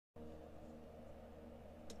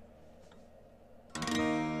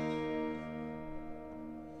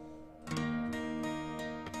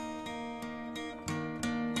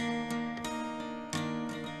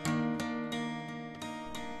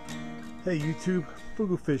Hey YouTube,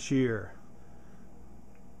 Fugufish here.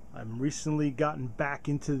 I'm recently gotten back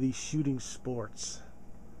into the shooting sports.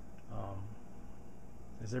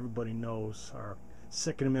 As everybody knows, our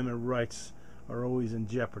Second Amendment rights are always in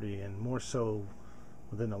jeopardy, and more so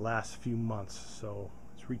within the last few months. So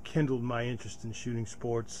it's rekindled my interest in shooting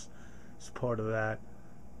sports. As part of that,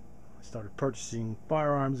 I started purchasing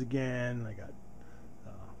firearms again. I got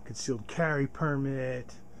concealed carry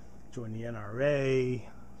permit, joined the NRA,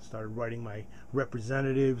 started writing my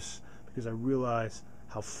representatives because I realized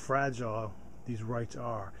how fragile these rights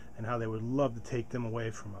are and how they would love to take them away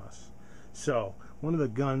from us. So one of the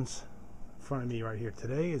guns in front of me right here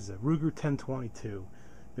today is a Ruger 1022.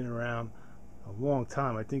 Been around a long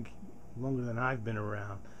time, I think longer than I've been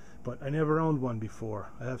around, but I never owned one before.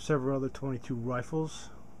 I have several other 22 rifles,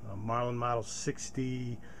 Marlin Model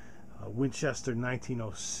 60, Winchester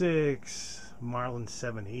 1906, Marlin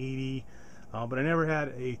 780, but I never had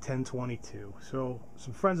a 1022. So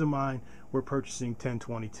some friends of mine were purchasing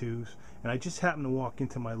 1022s, and I just happened to walk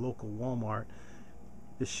into my local Walmart.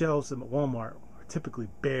 The shelves at Walmart are typically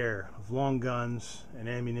bare of long guns and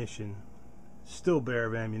ammunition, still bare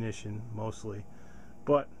of ammunition mostly,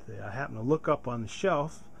 but I happened to look up on the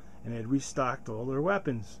shelf and they had restocked all their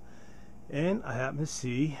weapons, and I happened to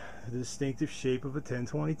see the distinctive shape of a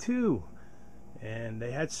 1022, and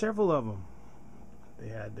they had several of them. They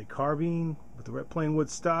had the carbine with the plain wood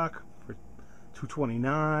stock for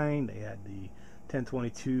 $229. They had the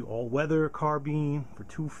 1022 all-weather carbine for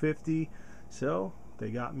 $250. So they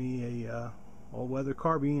got me a all-weather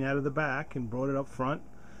carbine out of the back and brought it up front,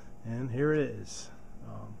 and here it is.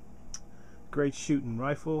 Great shooting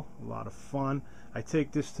rifle, a lot of fun. I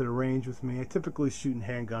take this to the range with me. I typically shoot in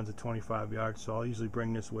handguns at 25 yards, so I'll usually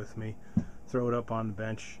bring this with me, throw it up on the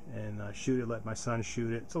bench, and shoot it, let my son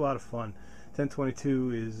shoot it. It's a lot of fun.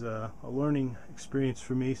 1022 is a learning experience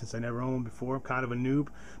for me since I never owned one before. I'm kind of a noob,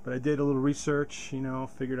 but I did a little research,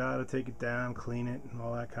 figured out how to take it down, clean it, and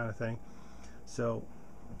all that kind of thing. So,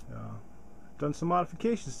 I've done some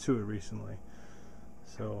modifications to it recently.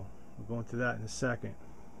 So, we'll go into that in a second.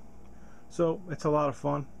 So, it's a lot of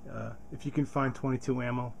fun. If you can find 22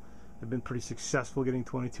 ammo, I've been pretty successful getting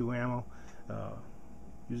 22 ammo.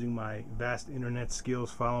 Using my vast internet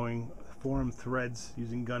skills, following forum threads,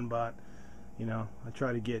 using Gunbot. I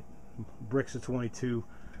try to get bricks of 22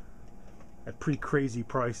 at pretty crazy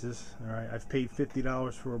prices. Alright, I've paid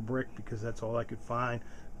 $50 for a brick because that's all I could find.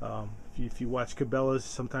 If you watch Cabela's,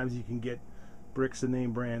 sometimes you can get bricks of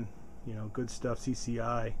name brand, good stuff,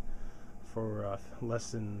 CCI, for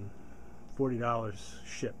less than $40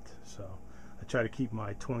 shipped. So I try to keep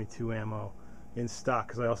my 22 ammo in stock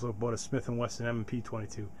because I also bought a Smith & Wesson M&P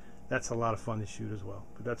 22. That's a lot of fun to shoot as well,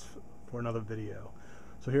 but that's for another video.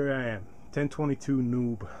 So here I am, 1022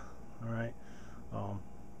 noob. Alright,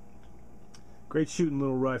 great shooting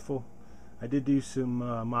little rifle. I did do some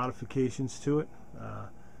modifications to it.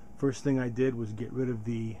 First thing I did was get rid of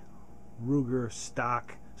the Ruger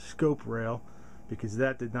stock scope rail because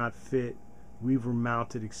that did not fit Weaver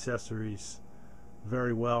mounted accessories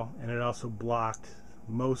very well, and it also blocked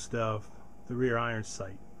most of the rear iron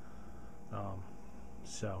sight.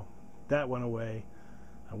 So that went away.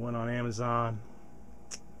 I went on Amazon,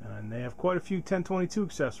 and they have quite a few 1022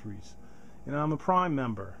 accessories, and I'm a Prime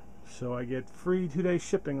member, so I get free 2-day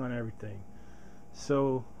shipping on everything.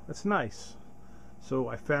 So that's nice. So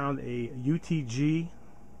I found a UTG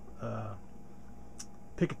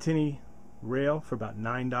Picatinny rail for about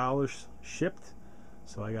 $9 shipped.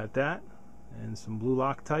 So I got that and some blue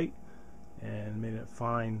Loctite, and made it a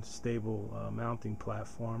fine, stable mounting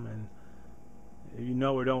platform. And if you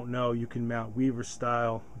know or don't know, you can mount Weaver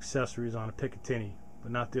style accessories on a Picatinny,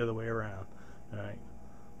 but not the other way around. Alright,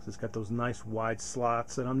 so it's got those nice wide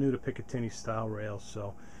slots, and I'm new to Picatinny style rails,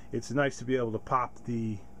 so it's nice to be able to pop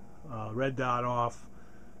the red dot off,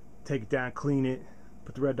 take it down, clean it,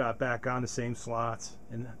 put the red dot back on the same slots,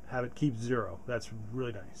 and have it keep zero. That's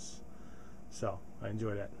really nice. So I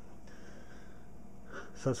enjoy that.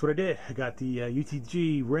 So that's what I did. I got the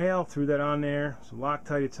UTG rail, threw that on there, some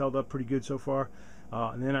Loctite. It's held up pretty good so far.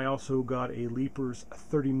 And then I also got a Leapers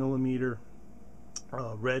 30mm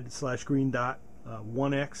red/green dot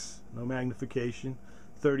 1x, no magnification,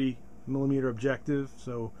 30mm objective.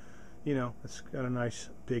 So it's got a nice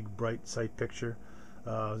big bright sight picture.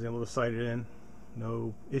 I was able to sight it in,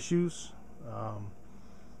 no issues.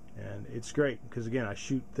 And it's great because, again, I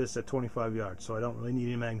shoot this at 25 yards, so I don't really need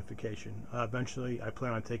any magnification. Eventually I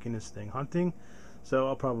plan on taking this thing hunting, so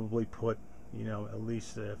I'll probably put at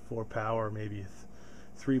least a 4 power, maybe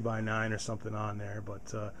a 3x9 or something on there.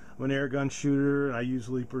 But I'm an air gun shooter, and I use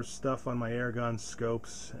Leaper stuff on my air gun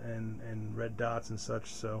scopes and red dots and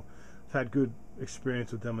such, so I've had good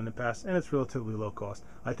experience with them in the past, and it's relatively low cost.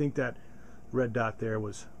 I think that red dot there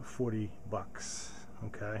was 40 bucks.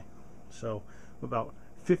 Okay, so about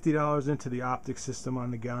 $50 into the optic system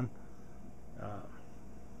on the gun.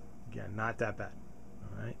 Again, not that bad.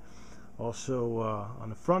 All right. Also, on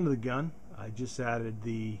the front of the gun, I just added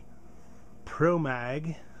the Pro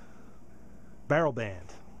Mag barrel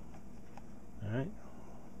band. All right.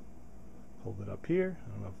 Hold it up here.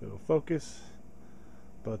 I don't know if it'll focus,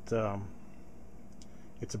 but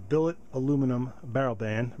it's a billet aluminum barrel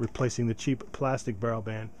band, replacing the cheap plastic barrel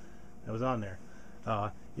band that was on there.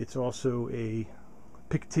 It's also a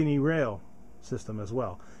Picatinny rail system as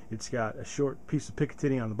well. It's got a short piece of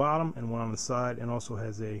Picatinny on the bottom and one on the side, and also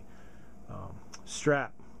has a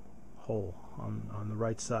strap hole on the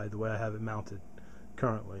right side, the way I have it mounted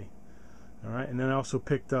currently. All right, and then I also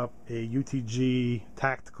picked up a UTG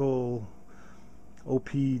tactical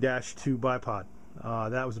OP-2 bipod.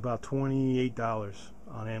 That was about $28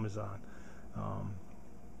 on Amazon.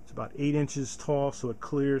 It's about 8 inches tall, so it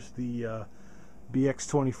clears the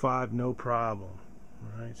BX-25 no problem.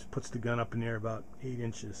 All right, so puts the gun up in the air about 8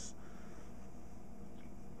 inches.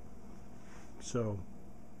 So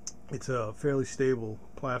it's a fairly stable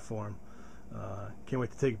platform. Can't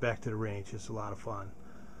wait to take it back to the range. It's a lot of fun.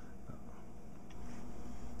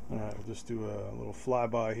 Alright, we'll just do a little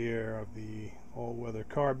flyby here of the all-weather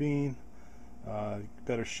carbine.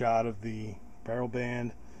 Better shot of the barrel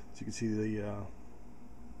band, so you can see the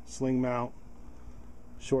sling mount,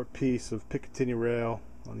 short piece of Picatinny rail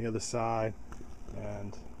on the other side,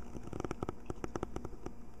 and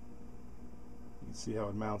you can see how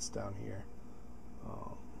it mounts down here.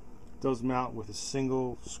 It does mount with a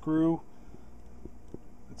single screw.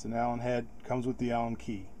 It's an Allen head, comes with the Allen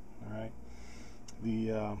key. Alright.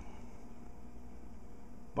 The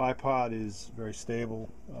bipod is very stable.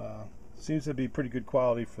 Seems to be pretty good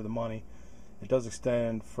quality for the money. It does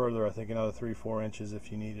extend further, I think another 3-4 inches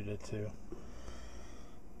if you needed it to.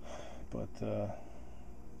 But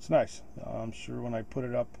it's nice. I'm sure when I put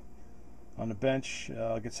it up on the bench,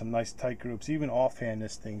 I'll get some nice tight groups. Even offhand,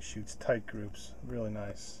 this thing shoots tight groups. Really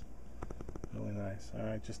nice. Really nice.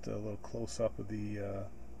 Alright, just a little close-up of the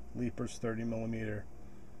Leapers 30mm.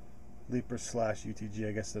 Leapers / UTG,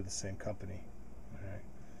 I guess they're the same company.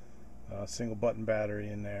 Alright. Single button battery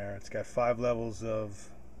in there. It's got 5 levels of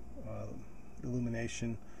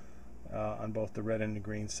illumination on both the red and the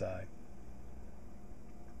green side.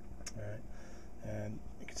 Alright. And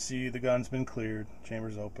you can see the gun's been cleared,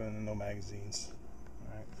 chamber's open, and no magazines.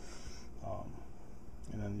 Alright.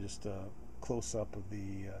 And then just a close-up of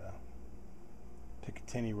the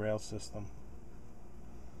Picatinny rail system.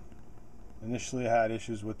 Initially I had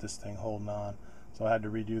issues with this thing holding on, so I had to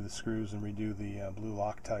redo the screws and redo the blue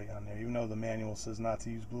Loctite on there, even though the manual says not to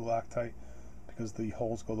use blue Loctite because the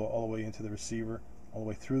holes go all the way into the receiver, all the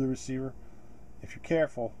way through the receiver. If you're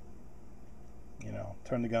careful, you know,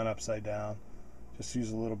 turn the gun upside down, just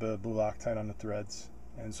use a little bit of blue Loctite on the threads,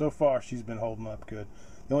 and so far she's been holding up good.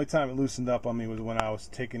 The only time it loosened up on me was when I was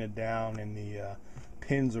taking it down, and the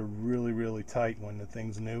pins are really tight when the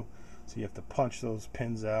thing's new, so you have to punch those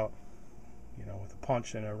pins out, you know, with a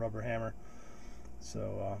punch and a rubber hammer.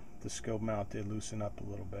 So the scope mount did loosen up a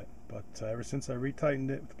little bit, but ever since I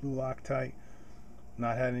retightened it with blue Loctite,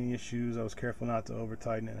 not had any issues. I was careful not to over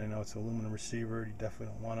tighten it. I know it's an aluminum receiver. You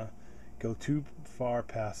definitely don't want to go too far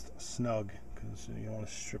past snug because you don't want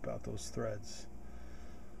to strip out those threads.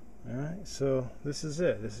 Alright, so this is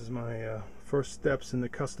it. This is my first steps into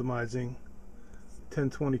customizing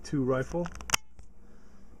 1022 rifle.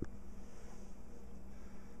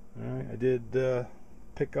 Alright, I did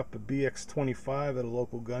pick up a BX-25 at a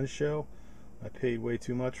local gun show. I paid way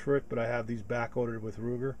too much for it, but I have these back ordered with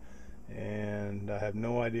Ruger, and I have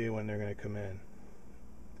no idea when they're going to come in.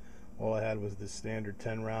 All I had was the standard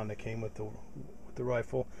 10 round that came with the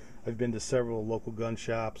rifle. I've been to several local gun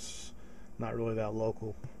shops, not really that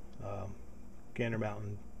local. Gander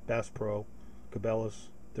Mountain, Bass Pro, Cabela's,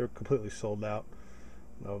 they're completely sold out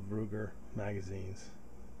of Ruger magazines.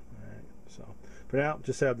 Alright, so for now,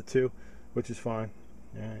 just have the 2, which is fine.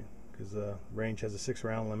 Alright, because range has a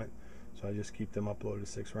 6-round limit, so I just keep them uploaded to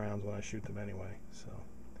 6 rounds when I shoot them anyway. So,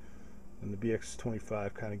 and the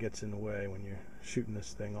BX-25 kind of gets in the way when you're shooting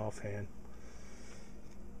this thing offhand.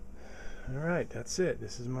 Alright, that's it.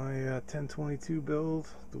 This is my 1022 build,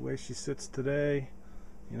 the way she sits today.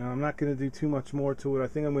 You know, I'm not going to do too much more to it. I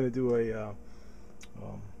think I'm going to do a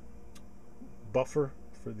buffer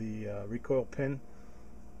for the recoil pin,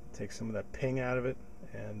 take some of that ping out of it,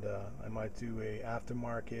 and I might do a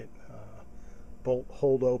aftermarket bolt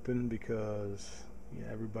hold open, because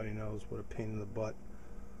everybody knows what a pain in the butt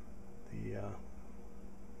the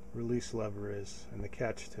release lever is and the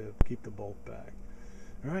catch to keep the bolt back.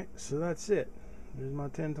 Alright, so that's it. There's my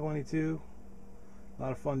 1022. A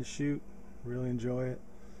lot of fun to shoot. Really enjoy it.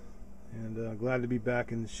 And glad to be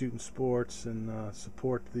back in shooting sports and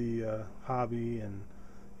support the hobby and,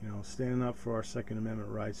 you know, standing up for our Second Amendment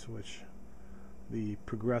rights, which the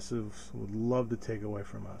progressives would love to take away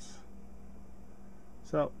from us.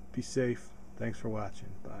 So, be safe. Thanks for watching.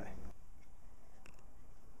 Bye.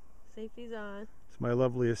 Safety's on. It's my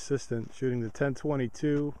lovely assistant shooting the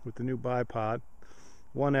 1022 with the new bipod.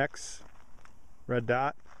 1X, red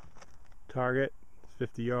dot, target,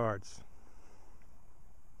 50 yards.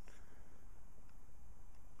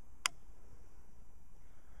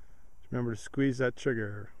 Just remember to squeeze that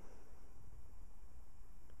trigger.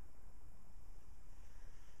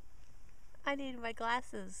 I need my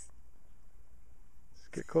glasses.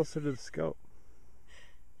 Just get closer to the scope.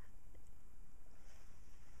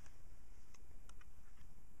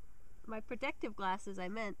 My protective glasses, I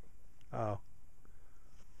meant. Oh.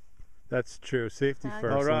 That's true. Safety Okay.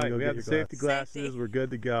 first. Alright, we have the safety glasses. Safety. We're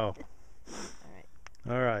good to go. Alright.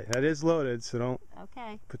 Alright, that is loaded, so don't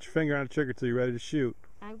Okay. put your finger on the trigger till you're ready to shoot.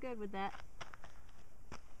 I'm good with that.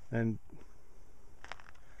 And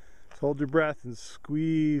just hold your breath and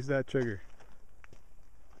squeeze that trigger.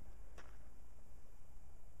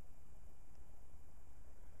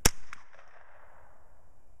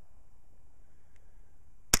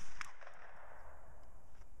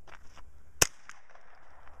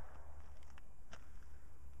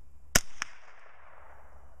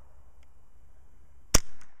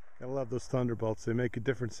 I love those Thunderbolts. They make a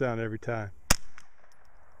different sound every time.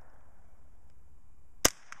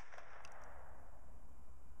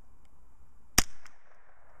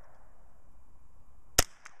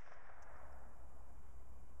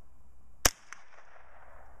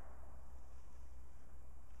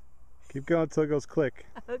 Keep going until it goes click.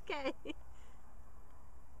 Okay.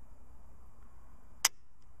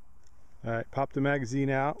 Alright, pop the magazine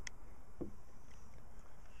out.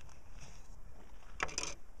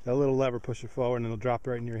 That little lever, push it forward and it'll drop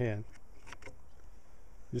right in your hand.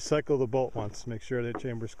 Just cycle the bolt once, make sure the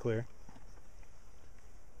chamber's clear.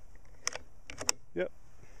 Yep.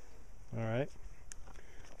 Alright.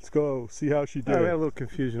 Let's go see how she did. We had a little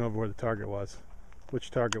confusion over where the target was. Which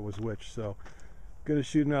target was which, so gonna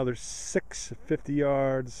shoot another 6 at 50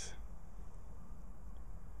 yards.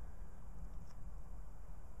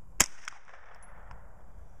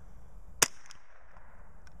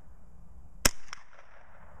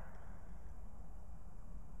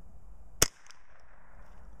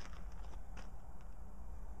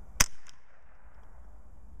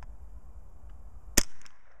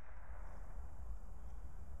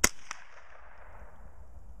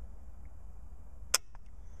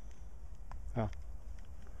 Oh.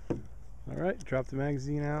 Alright, drop the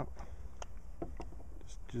magazine out.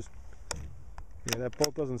 Yeah, that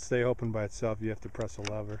bolt doesn't stay open by itself. You have to press a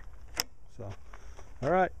lever. So,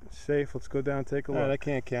 alright, safe. Let's go down and take a look. I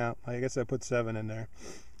can't count. I guess I put 7 in there.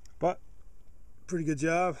 But, pretty good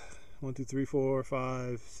job. 1, 2, 3, 4,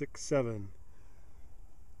 5, 6, 7.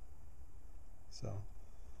 So,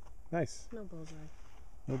 nice. No bullseye.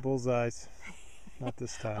 No bullseyes. Not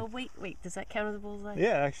this time. Oh, wait. Does that count as a bullseye?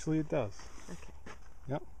 Yeah, actually it does. Okay.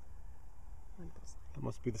 Yep. One bullseye. That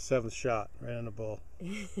must be the 7th shot, right on the bull.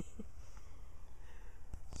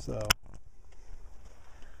 So,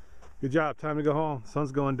 good job. Time to go home.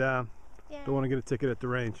 Sun's going down. Yeah. Don't want to get a ticket at the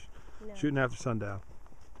range. No. Shooting after sundown.